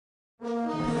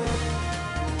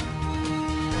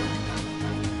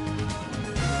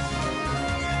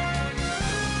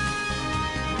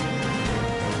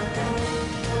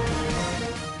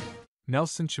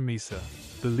Nelson Chamisa,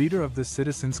 the leader of the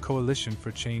Citizens Coalition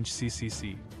for Change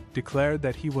 (CCC), declared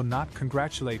that he will not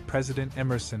congratulate President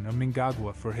Emmerson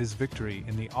Mnangagwa for his victory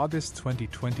in the August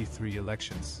 2023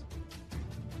 elections.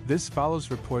 This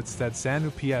follows reports that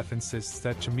ZANU-PF insists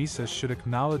that Chamisa should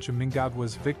acknowledge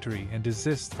Mnangagwa's victory and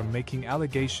desist from making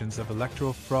allegations of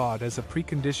electoral fraud as a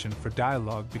precondition for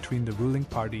dialogue between the ruling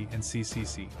party and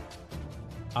CCC.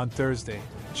 On Thursday,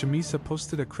 Chamisa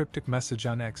posted a cryptic message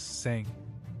on X saying,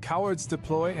 "Cowards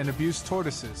deploy and abuse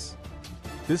tortoises.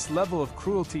 This level of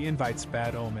cruelty invites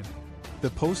bad omen." The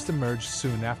post emerged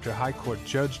soon after High Court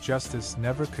Judge Justice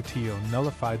Never Castillo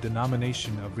nullified the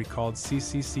nomination of recalled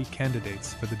CCC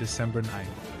candidates for the December 9,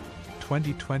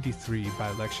 2023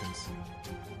 by-elections.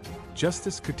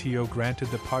 Justice Castillo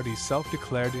granted the party's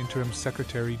self-declared interim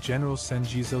Secretary General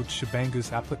Sengizo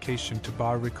Tshibangu's application to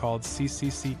bar recalled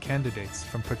CCC candidates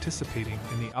from participating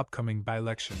in the upcoming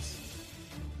by-elections.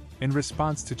 In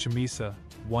response to Chamisa,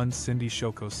 one Cindy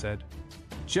Shoko said,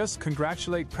 "Just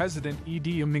congratulate President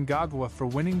Mnangagwa for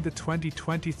winning the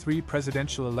 2023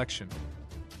 presidential election."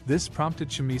 This prompted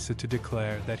Chamisa to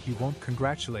declare that he won't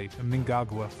congratulate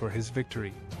Mnangagwa for his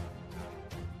victory,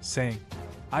 saying,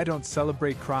 "I don't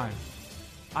celebrate crime.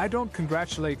 I don't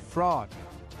congratulate fraud.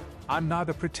 I'm not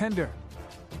a pretender."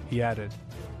 He added,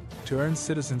 "To earn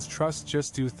citizens' trust,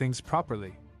 just do things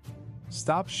properly.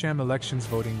 Stop sham elections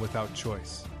voting without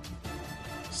choice.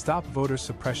 Stop voter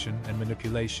suppression and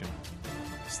manipulation.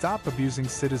 Stop abusing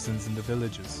citizens in the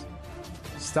villages.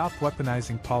 Stop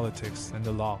weaponizing politics and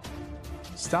the law.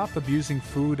 Stop abusing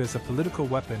food as a political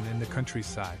weapon in the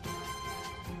countryside.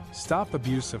 Stop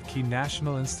abuse of key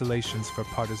national installations for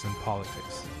partisan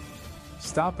politics.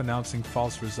 Stop announcing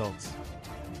false results.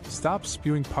 Stop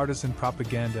spewing partisan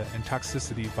propaganda and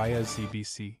toxicity via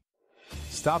ZBC.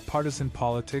 Stop partisan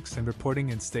politics and reporting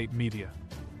in state media.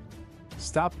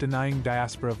 Stop denying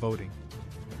diaspora voting.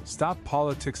 Stop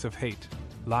politics of hate,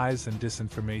 lies and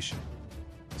disinformation.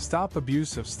 Stop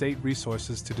abuse of state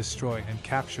resources to destroy and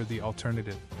capture the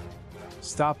alternative.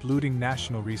 Stop looting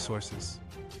national resources.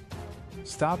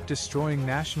 Stop destroying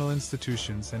national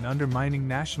institutions and undermining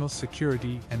national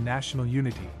security and national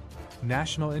unity,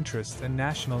 national interest and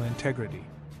national integrity.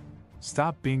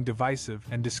 Stop being divisive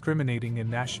and discriminating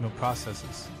in national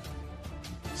processes.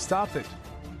 Stop it!